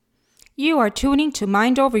You are tuning to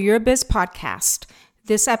Mind Over Your Biz podcast.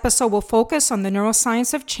 This episode will focus on the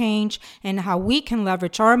neuroscience of change and how we can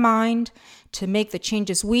leverage our mind to make the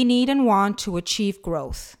changes we need and want to achieve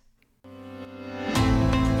growth.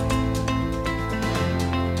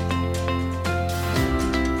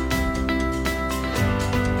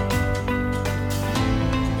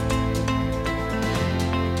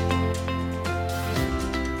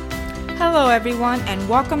 Hello, everyone, and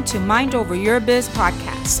welcome to Mind Over Your Biz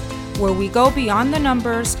podcast, where we go beyond the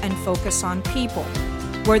numbers and focus on people.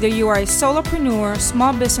 Whether you are a solopreneur,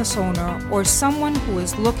 small business owner, or someone who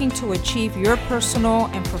is looking to achieve your personal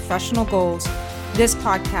and professional goals, this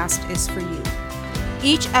podcast is for you.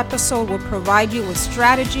 Each episode will provide you with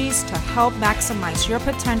strategies to help maximize your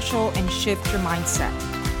potential and shift your mindset.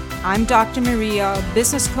 I'm Dr. Maria,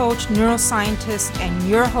 business coach, neuroscientist, and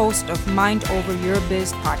your host of Mind Over Your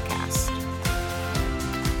Biz podcast.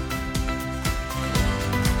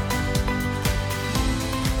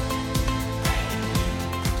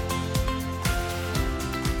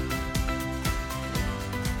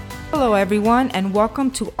 Hello, everyone, and welcome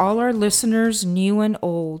to all our listeners, new and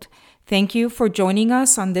old. Thank you for joining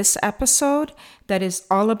us on this episode that is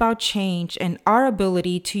all about change and our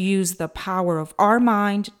ability to use the power of our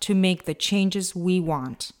mind to make the changes we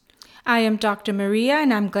want. I am Dr. Maria,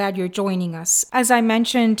 and I'm glad you're joining us. As I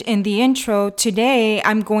mentioned in the intro, today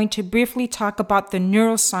I'm going to briefly talk about the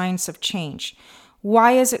neuroscience of change.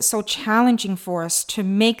 Why is it so challenging for us to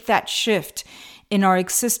make that shift in our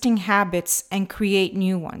existing habits and create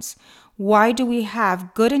new ones? Why do we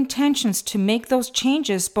have good intentions to make those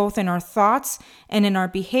changes both in our thoughts and in our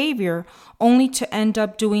behavior, only to end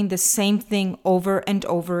up doing the same thing over and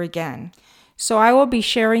over again? So I will be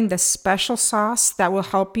sharing the special sauce that will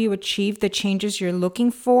help you achieve the changes you're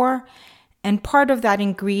looking for. And part of that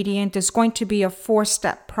ingredient is going to be a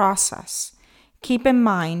 4-step process. Keep in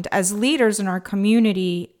mind, as leaders in our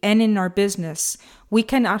community and in our business, we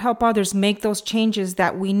cannot help others make those changes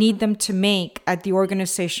that we need them to make at the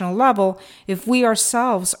organizational level if we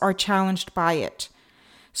ourselves are challenged by it.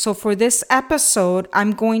 So for this episode,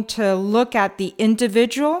 I'm going to look at the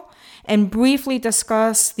individual and briefly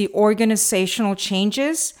discuss the organizational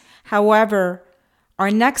changes. However, our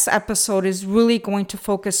next episode is really going to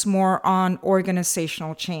focus more on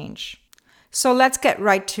organizational change. So let's get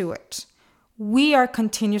right to it. We are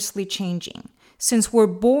continuously changing. Since we're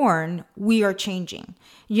born, we are changing.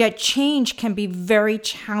 Yet change can be very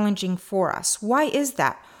challenging for us. Why is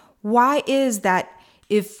that? Why is that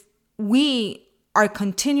if we are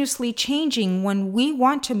continuously changing, when we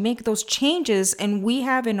want to make those changes and we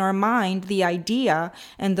have in our mind the idea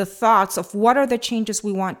and the thoughts of what are the changes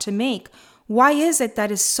we want to make, why is it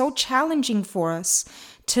that is so challenging for us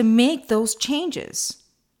to make those changes?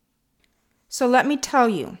 So let me tell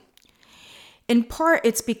you. In part,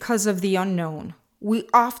 it's because of the unknown. We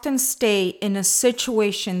often stay in a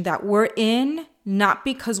situation that we're in, not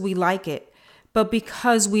because we like it, but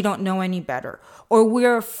because we don't know any better, or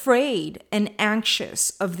we're afraid and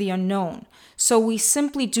anxious of the unknown. So we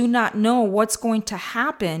simply do not know what's going to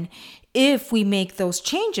happen if we make those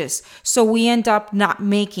changes. So we end up not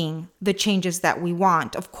making the changes that we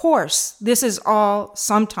want. Of course, this is all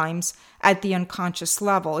sometimes at the unconscious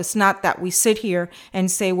level. It's not that we sit here and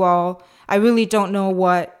say, well, I really don't know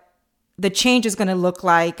what the change is going to look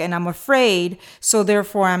like, and I'm afraid, so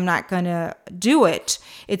therefore I'm not going to do it.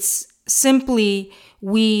 It's simply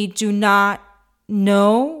we do not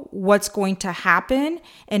know what's going to happen,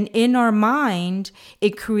 and in our mind,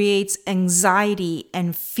 it creates anxiety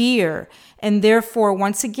and fear, and therefore,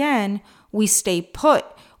 once again, we stay put.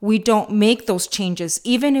 We don't make those changes,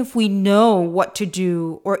 even if we know what to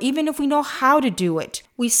do or even if we know how to do it.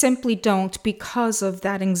 We simply don't because of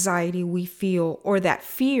that anxiety we feel or that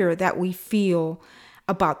fear that we feel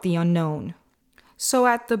about the unknown. So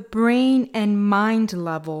at the brain and mind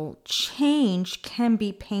level, change can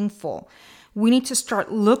be painful. We need to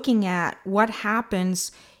start looking at what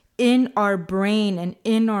happens in our brain and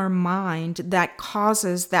in our mind that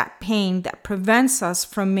causes that pain that prevents us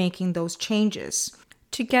from making those changes.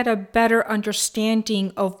 To get a better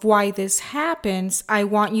understanding of why this happens, I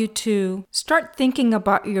want you to start thinking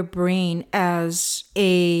about your brain as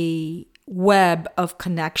a web of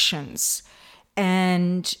connections.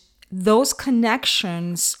 And those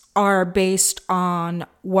connections are based on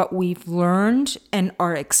what we've learned and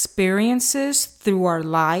our experiences through our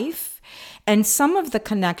life. And some of the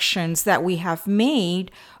connections that we have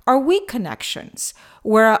made are weak connections,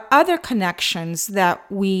 where other connections that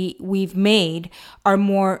we've made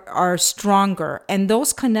are stronger. And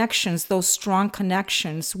those connections, those strong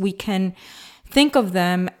connections, we can think of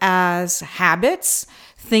them as habits.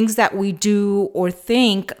 things that we do or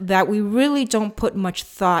think that we really don't put much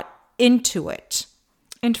thought into it.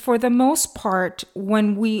 And for the most part,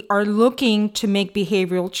 when we are looking to make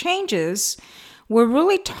behavioral changes, we're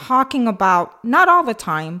really talking about, not all the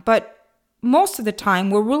time, but most of the time,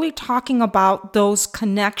 we're really talking about those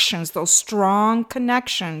connections, those strong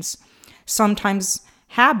connections, sometimes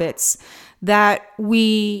habits, that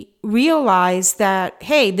we realize that,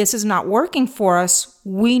 hey, this is not working for us.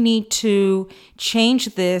 We need to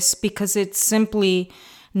change this because it's simply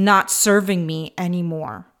not serving me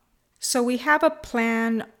anymore. So we have a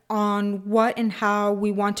plan on what and how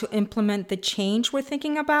we want to implement the change we're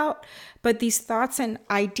thinking about. But these thoughts and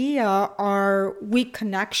idea are weak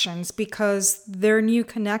connections because they're new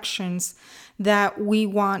connections that we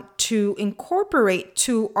want to incorporate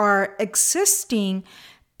to our existing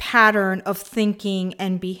pattern of thinking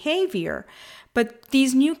and behavior. But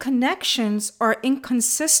these new connections are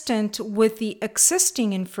inconsistent with the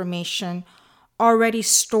existing information already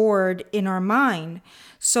stored in our mind.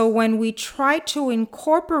 So when we try to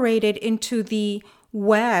incorporate it into the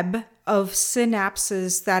web of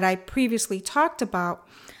synapses that I previously talked about,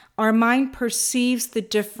 our mind perceives the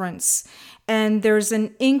difference, and there's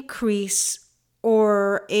an increase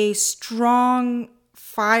or a strong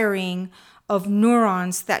firing of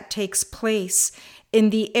neurons that takes place in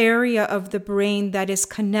the area of the brain that is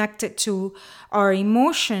connected to our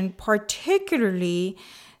emotion, particularly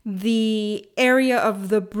the area of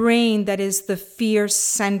the brain that is the fear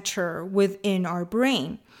center within our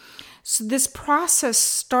brain. So this process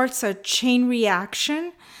starts a chain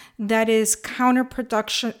reaction that is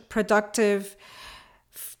counterproductive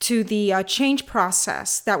to the change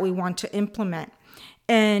process that we want to implement.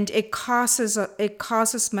 And it causes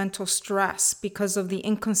mental stress because of the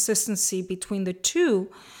inconsistency between the two,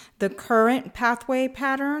 the current pathway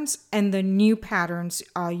patterns and the new patterns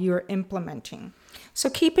you're implementing. So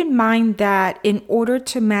keep in mind that in order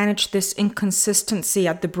to manage this inconsistency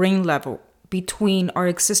at the brain level between our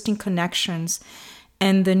existing connections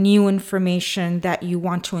and the new information that you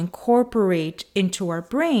want to incorporate into our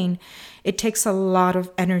brain, it takes a lot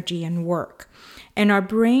of energy and work. And our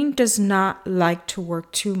brain does not like to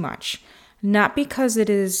work too much, not because it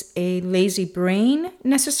is a lazy brain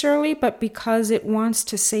necessarily, but because it wants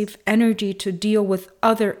to save energy to deal with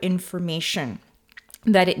other information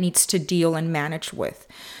that it needs to deal and manage with.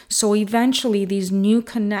 So eventually these new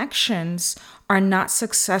connections are not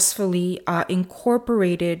successfully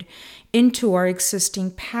incorporated into our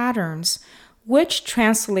existing patterns, which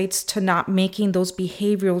translates to not making those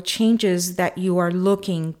behavioral changes that you are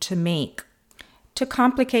looking to make. To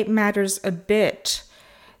complicate matters a bit,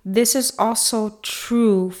 this is also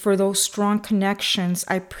true for those strong connections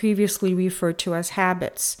I previously referred to as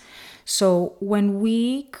habits. So when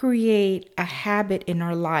we create a habit in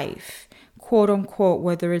our life, quote unquote,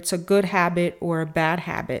 whether it's a good habit or a bad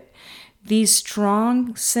habit, these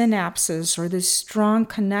strong synapses or these strong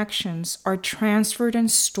connections are transferred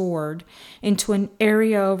and stored into an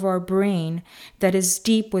area of our brain that is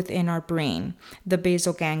deep within our brain, the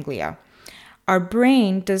basal ganglia. Our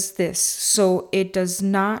brain does this so it does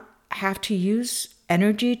not have to use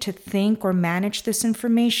energy to think or manage this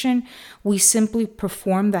information. We simply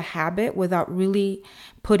perform the habit without really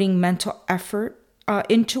putting mental effort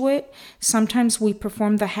into it. Sometimes we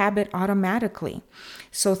perform the habit automatically.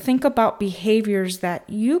 So think about behaviors that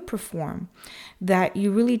you perform that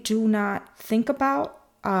you really do not think about.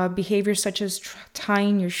 Behaviors such as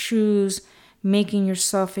tying your shoes, making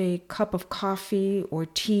yourself a cup of coffee or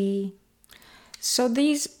tea. So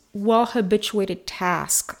these well-habituated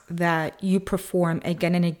tasks that you perform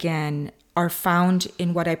again and again are found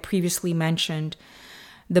in what I previously mentioned,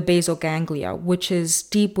 the basal ganglia, which is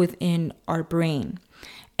deep within our brain.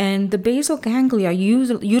 And the basal ganglia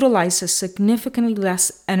utilizes significantly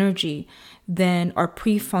less energy than our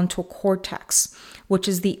prefrontal cortex, which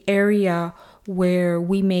is the area where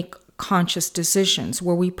we make conscious decisions,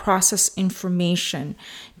 where we process information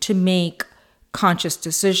to make conscious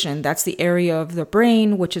decision. That's the area of the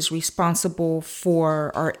brain which is responsible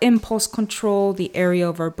for our impulse control, the area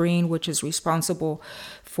of our brain which is responsible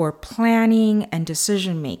for planning and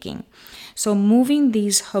decision making. So moving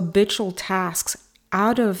these habitual tasks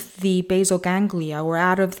out of the basal ganglia or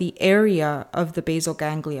out of the area of the basal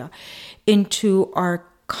ganglia into our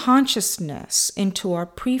consciousness, into our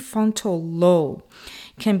prefrontal lobe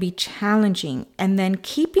can be challenging, and then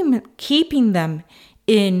keeping them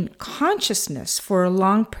in consciousness for a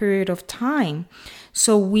long period of time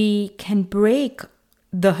so we can break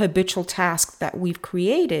the habitual task that we've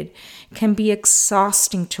created can be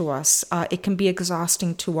exhausting to us. It can be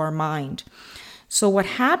exhausting to our mind. So what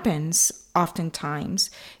happens oftentimes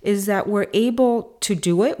is that we're able to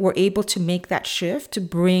do it. We're able to make that shift, to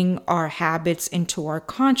bring our habits into our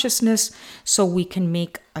consciousness so we can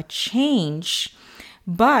make a change.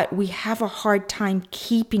 But we have a hard time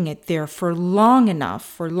keeping it there for long enough,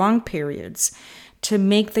 for long periods, to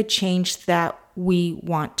make the change that we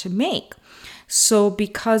want to make. So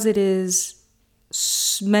because it is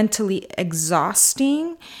mentally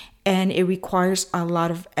exhausting and it requires a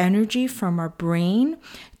lot of energy from our brain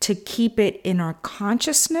to keep it in our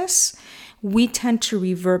consciousness, we tend to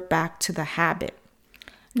revert back to the habit.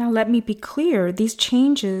 Now, let me be clear, these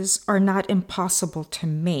changes are not impossible to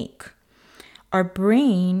make. Our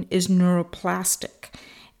brain is neuroplastic,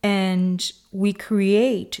 and we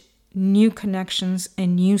create new connections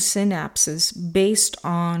and new synapses based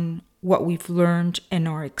on what we've learned in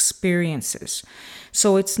our experiences.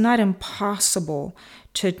 So it's not impossible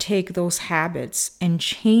to take those habits and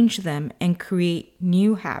change them and create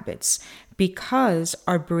new habits because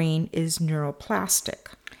our brain is neuroplastic.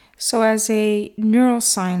 So as a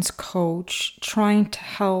neuroscience coach trying to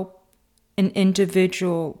help an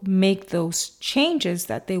individual make those changes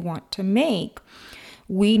that they want to make,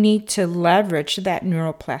 we need to leverage that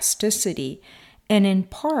neuroplasticity. And in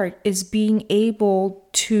part is being able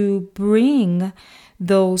to bring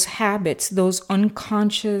those habits, those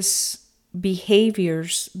unconscious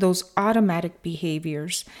behaviors, those automatic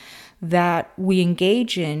behaviors that we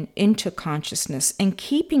engage in into consciousness and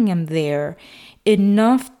keeping them there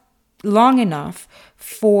long enough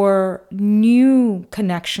for new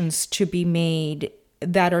connections to be made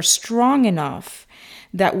that are strong enough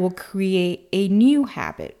that will create a new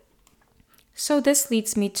habit. So this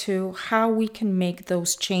leads me to how we can make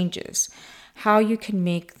those changes, how you can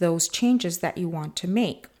make those changes that you want to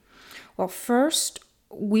make. Well, first,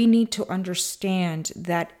 we need to understand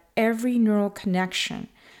that every neural connection,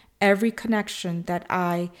 every connection that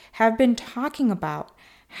I have been talking about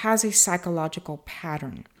has a psychological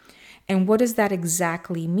pattern. And what does that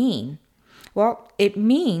exactly mean? Well, it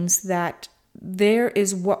means that there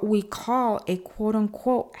is what we call a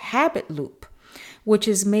quote-unquote habit loop, which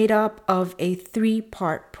is made up of a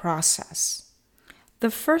 3-part process.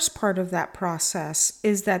 The first part of that process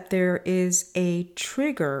is that there is a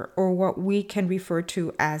trigger, or what we can refer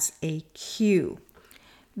to as a cue,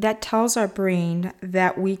 that tells our brain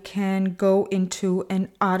that we can go into an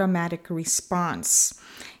automatic response.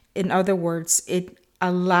 In other words, it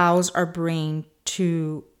allows our brain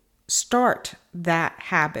to start that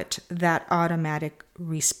habit, that automatic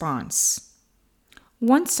response.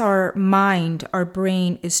 Once our mind, our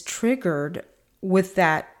brain is triggered with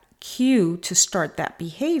that cue to start that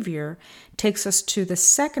behavior, takes us to the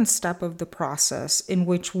second step of the process in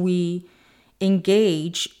which we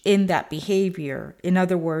engage in that behavior. In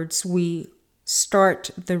other words, we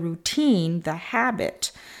start the routine, the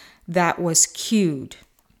habit that was cued.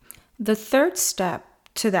 The third step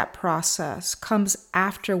to that process comes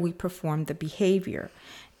after we perform the behavior.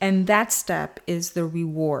 And that step is the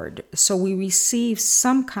reward. So we receive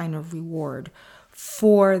some kind of reward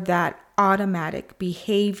for that automatic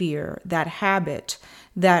behavior, that habit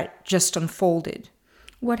that just unfolded.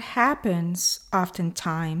 What happens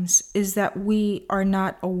oftentimes is that we are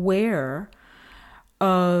not aware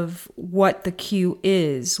of what the cue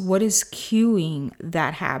is, what is cueing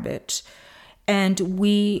that habit. And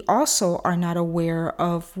we also are not aware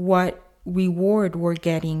of what reward we're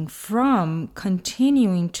getting from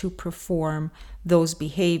continuing to perform those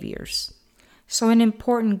behaviors. So an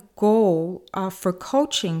important goal for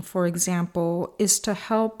coaching, for example, is to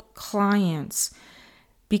help clients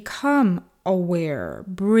become aware,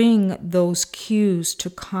 bring those cues to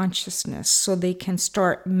consciousness so they can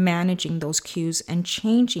start managing those cues and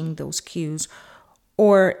changing those cues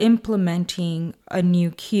or implementing a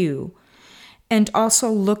new cue. And also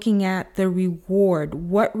looking at the reward.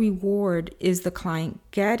 What reward is the client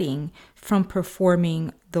getting from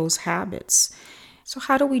performing those habits? So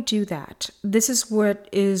how do we do that? This is what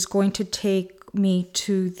is going to take me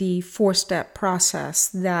to the 4-step process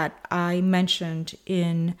that I mentioned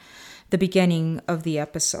in the beginning of the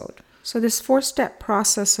episode. So this 4-step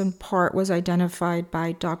process in part was identified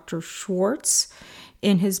by Dr. Schwartz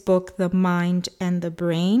in his book, The Mind and the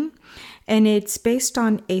Brain. And it's based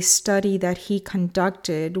on a study that he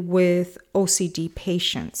conducted with OCD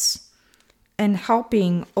patients and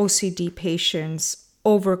helping OCD patients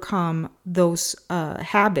overcome those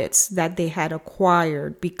habits that they had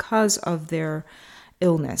acquired because of their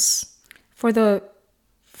illness. For the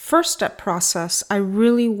first step process, I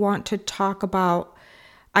really want to talk about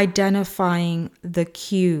identifying the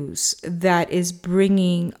cues that is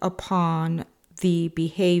bringing upon the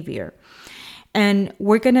behavior. And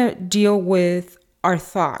we're going to deal with our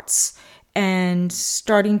thoughts and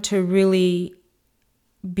starting to really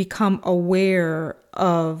become aware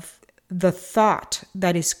of the thought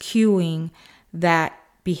that is cueing that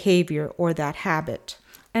behavior or that habit.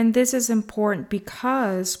 And this is important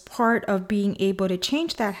because part of being able to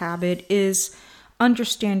change that habit is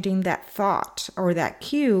understanding that thought or that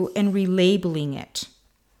cue and relabeling it.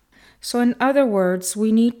 So, in other words,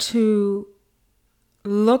 we need to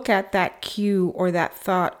look at that cue or that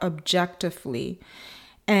thought objectively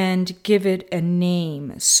and give it a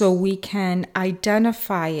name so we can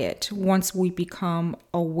identify it once we become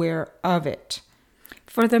aware of it.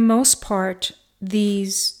 For the most part,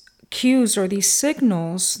 these cues or these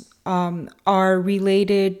signals are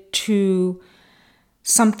related to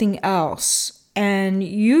something else. And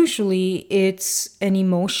usually it's an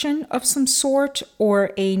emotion of some sort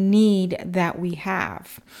or a need that we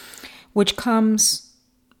have, which comes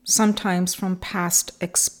sometimes from past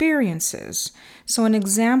experiences. So an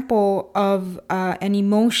example of an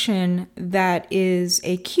emotion that is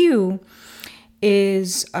a cue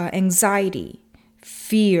is anxiety,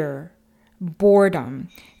 fear, boredom.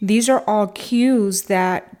 These are all cues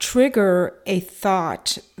that trigger a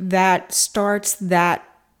thought that starts that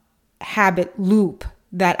habit loop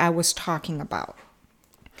that I was talking about.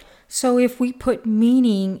 So if we put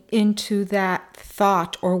meaning into that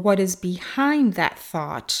thought or what is behind that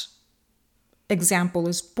thought, example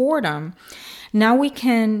is boredom, now we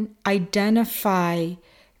can identify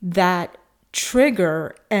that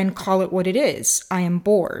trigger and call it what it is. I am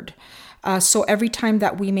bored. So every time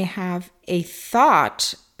that we may have a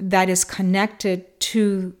thought that is connected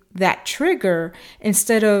to that trigger,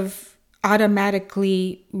 instead of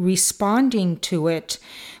automatically responding to it,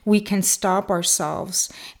 we can stop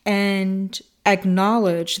ourselves and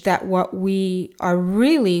acknowledge that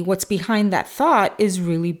what's behind that thought is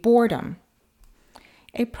really boredom.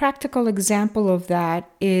 A practical example of that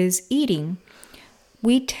is eating.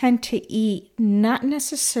 We tend to eat not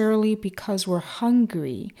necessarily because we're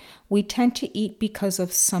hungry. We tend to eat because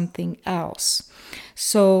of something else.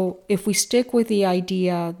 So if we stick with the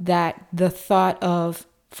idea that the thought of,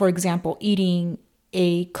 for example, eating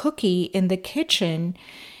a cookie in the kitchen,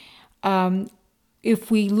 if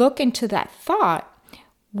we look into that thought,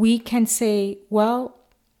 we can say, well,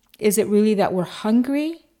 is it really that we're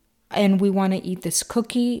hungry and we want to eat this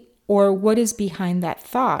cookie? Or what is behind that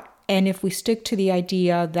thought? And if we stick to the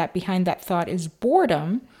idea that behind that thought is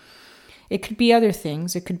boredom, it could be other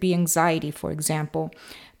things. It could be anxiety, for example.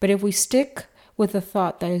 But if we stick with the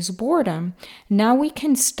thought that is boredom, now we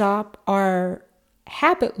can stop our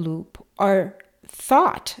habit loop, our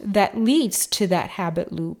thought that leads to that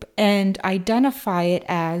habit loop, and identify it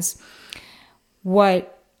as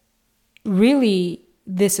what really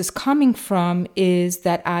this is coming from is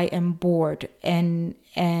that I am bored.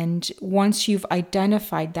 And once you've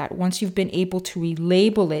identified that, once you've been able to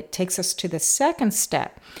relabel it, takes us to the second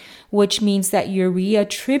step, which means that you're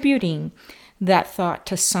reattributing that thought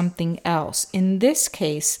to something else. In this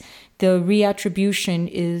case, the reattribution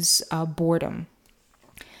is boredom.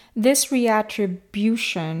 This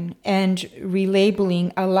reattribution and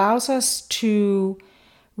relabeling allows us to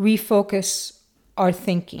refocus our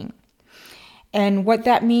thinking. And what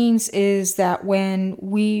that means is that when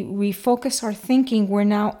we refocus our thinking, we're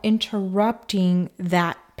now interrupting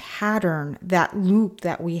that pattern, that loop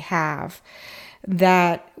that we have,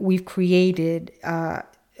 that we've created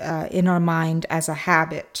in our mind as a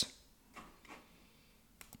habit.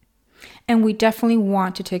 And we definitely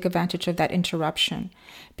want to take advantage of that interruption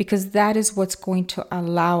because that is what's going to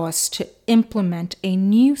allow us to implement a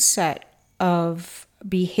new set of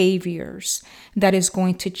behaviors that is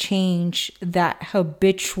going to change that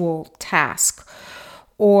habitual task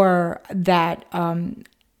or that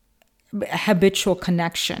habitual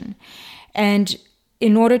connection. And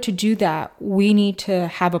in order to do that, we need to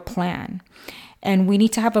have a plan. And we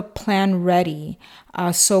need to have a plan ready.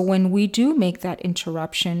 So when we do make that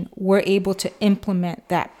interruption, we're able to implement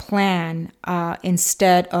that plan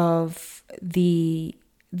instead of the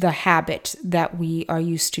habit that we are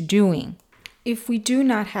used to doing. If we do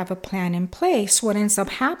not have a plan in place, what ends up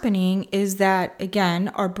happening is that, again,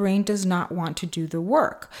 our brain does not want to do the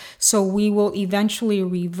work. So we will eventually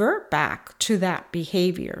revert back to that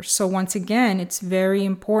behavior. So once again, it's very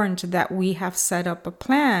important that we have set up a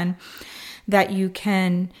plan that you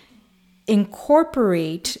can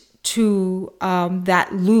incorporate to that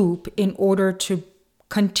loop in order to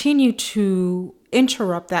continue to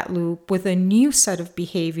interrupt that loop with a new set of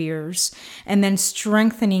behaviors and then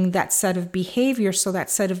strengthening that set of behavior so that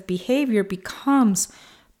set of behavior becomes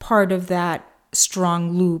part of that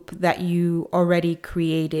strong loop that you already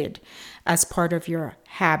created as part of your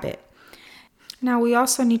habit. Now, we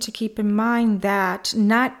also need to keep in mind that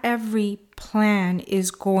not every plan is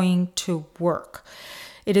going to work.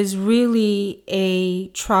 It is really a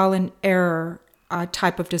trial and error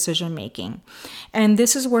type of decision making. And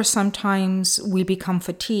this is where sometimes we become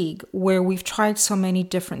fatigued, where we've tried so many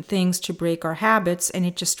different things to break our habits and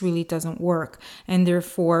it just really doesn't work. And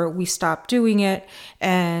therefore we stop doing it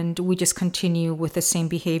and we just continue with the same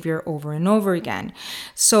behavior over and over again.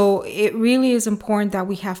 So it really is important that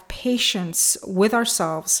we have patience with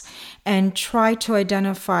ourselves and try to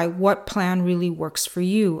identify what plan really works for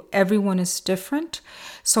you. Everyone is different,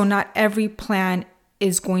 so not every plan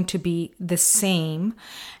is going to be the same.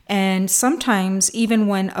 And sometimes even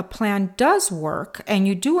when a plan does work and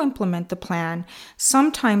you do implement the plan,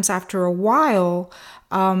 sometimes after a while,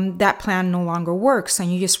 that plan no longer works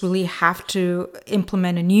and you just really have to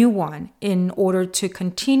implement a new one in order to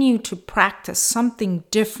continue to practice something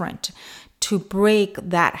different to break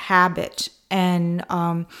that habit and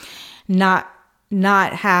not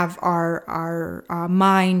have our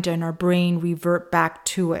mind and our brain revert back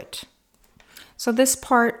to it. So this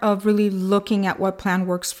part of really looking at what plan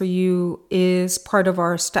works for you is part of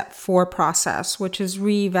our step 4 process, which is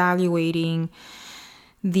reevaluating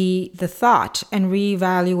the thought and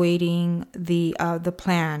reevaluating the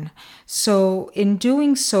plan. So in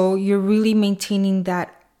doing so, you're really maintaining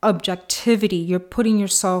that objectivity. You're putting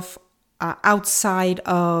yourself outside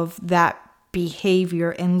of that behavior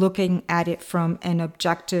and looking at it from an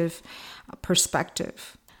objective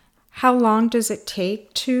perspective. How long does it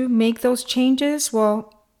take to make those changes?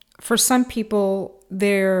 Well, for some people,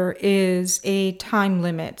 there is a time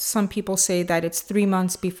limit. Some people say that it's 3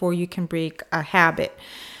 months before you can break a habit.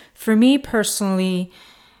 For me personally,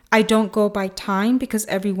 I don't go by time because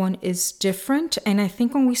everyone is different. And I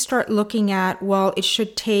think when we start looking at, well, it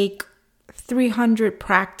should take 300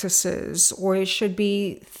 practices or it should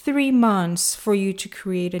be 3 months for you to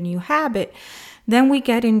create a new habit, then we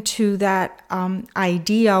get into that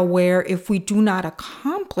idea where if we do not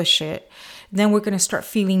accomplish it, then we're going to start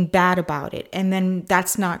feeling bad about it. And then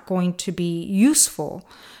that's not going to be useful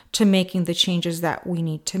to making the changes that we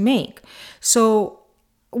need to make. So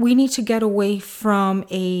we need to get away from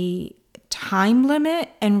a time limit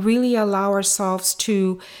and really allow ourselves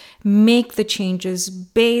to make the changes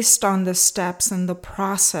based on the steps and the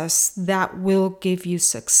process that will give you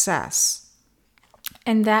success.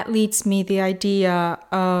 And that leads me, the idea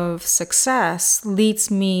of success leads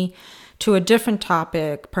me to a different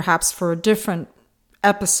topic, perhaps for a different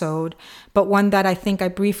episode, but one that I think I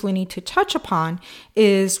briefly need to touch upon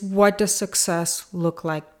is, what does success look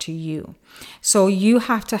like to you? So you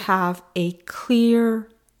have to have a clear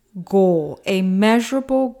goal, a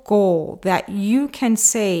measurable goal that you can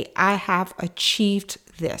say, I have achieved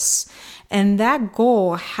this. And that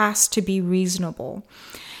goal has to be reasonable.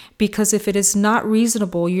 Because if it is not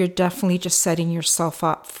reasonable, you're definitely just setting yourself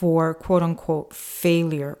up for quote unquote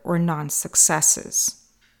failure or non-successes.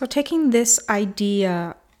 So taking this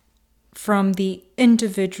idea from the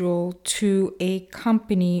individual to a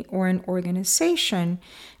company or an organization,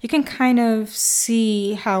 you can kind of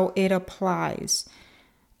see how it applies.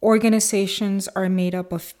 Organizations are made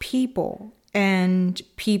up of people, and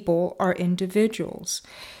people are individuals.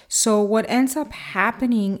 So what ends up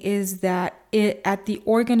happening is that at the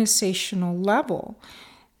organizational level,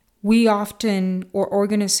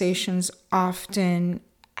 organizations often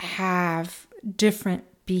have different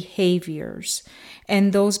behaviors,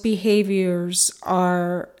 and those behaviors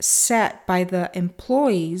are set by the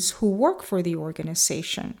employees who work for the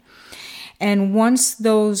organization. And once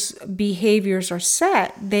those behaviors are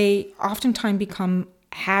set, they oftentimes become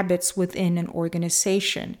habits within an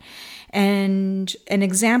organization. And an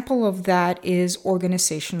example of that is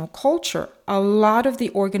organizational culture. A lot of the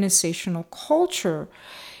organizational culture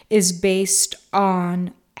is based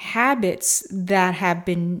on habits that have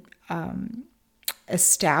been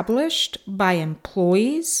established by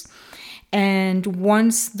employees. And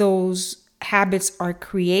once those habits are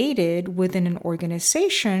created within an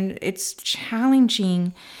organization, it's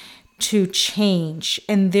challenging to change.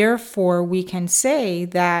 And therefore, we can say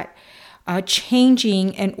that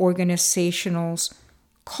changing an organizational's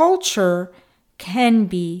culture can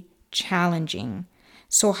be challenging.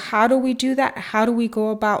 So how do we do that? How do we go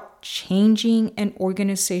about changing an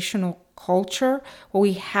organizational culture? Well,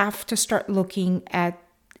 we have to start looking at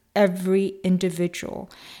every individual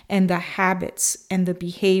and the habits and the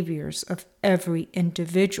behaviors of every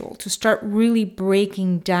individual to start really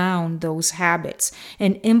breaking down those habits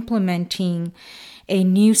and implementing a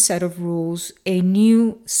new set of rules, a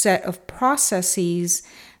new set of processes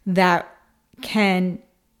that can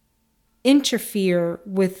interfere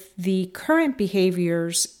with the current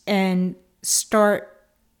behaviors and start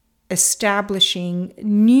establishing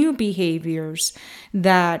new behaviors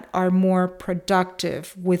that are more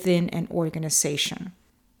productive within an organization.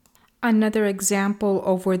 Another example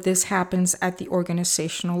of where this happens at the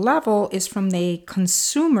organizational level is from the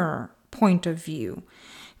consumer point of view.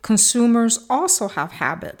 Consumers also have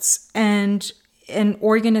habits, and an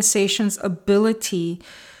organization's ability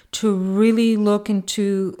to really look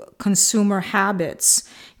into consumer habits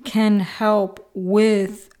can help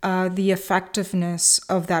with the effectiveness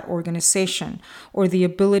of that organization, or the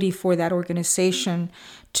ability for that organization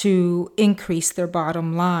to increase their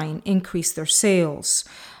bottom line, increase their sales,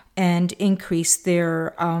 and increase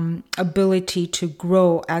their ability to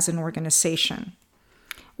grow as an organization.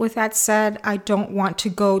 With that said, I don't want to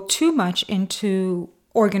go too much into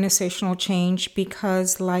organizational change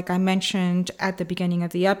because, like I mentioned at the beginning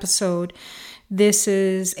of the episode, this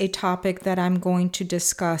is a topic that I'm going to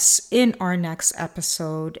discuss in our next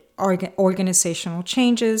episode, organizational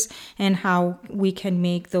changes and how we can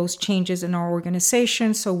make those changes in our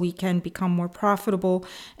organization so we can become more profitable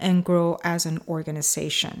and grow as an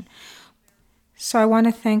organization. So I want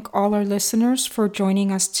to thank all our listeners for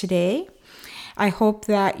joining us today. I hope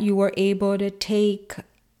that you were able to take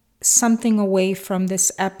something away from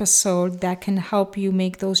this episode that can help you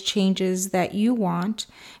make those changes that you want,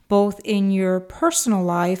 both in your personal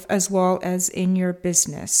life as well as in your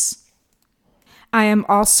business. I am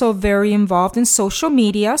also very involved in social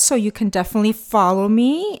media, so you can definitely follow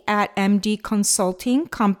me at MD Consulting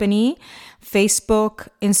Company, Facebook,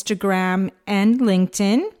 Instagram, and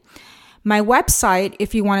LinkedIn. My website,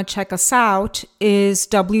 if you want to check us out, is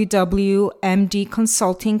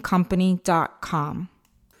www.mdconsultingcompany.com.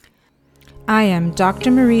 I am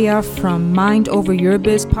Dr. Maria from Mind Over Your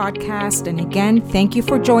Biz podcast. And again, thank you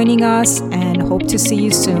for joining us and hope to see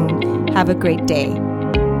you soon. Have a great day.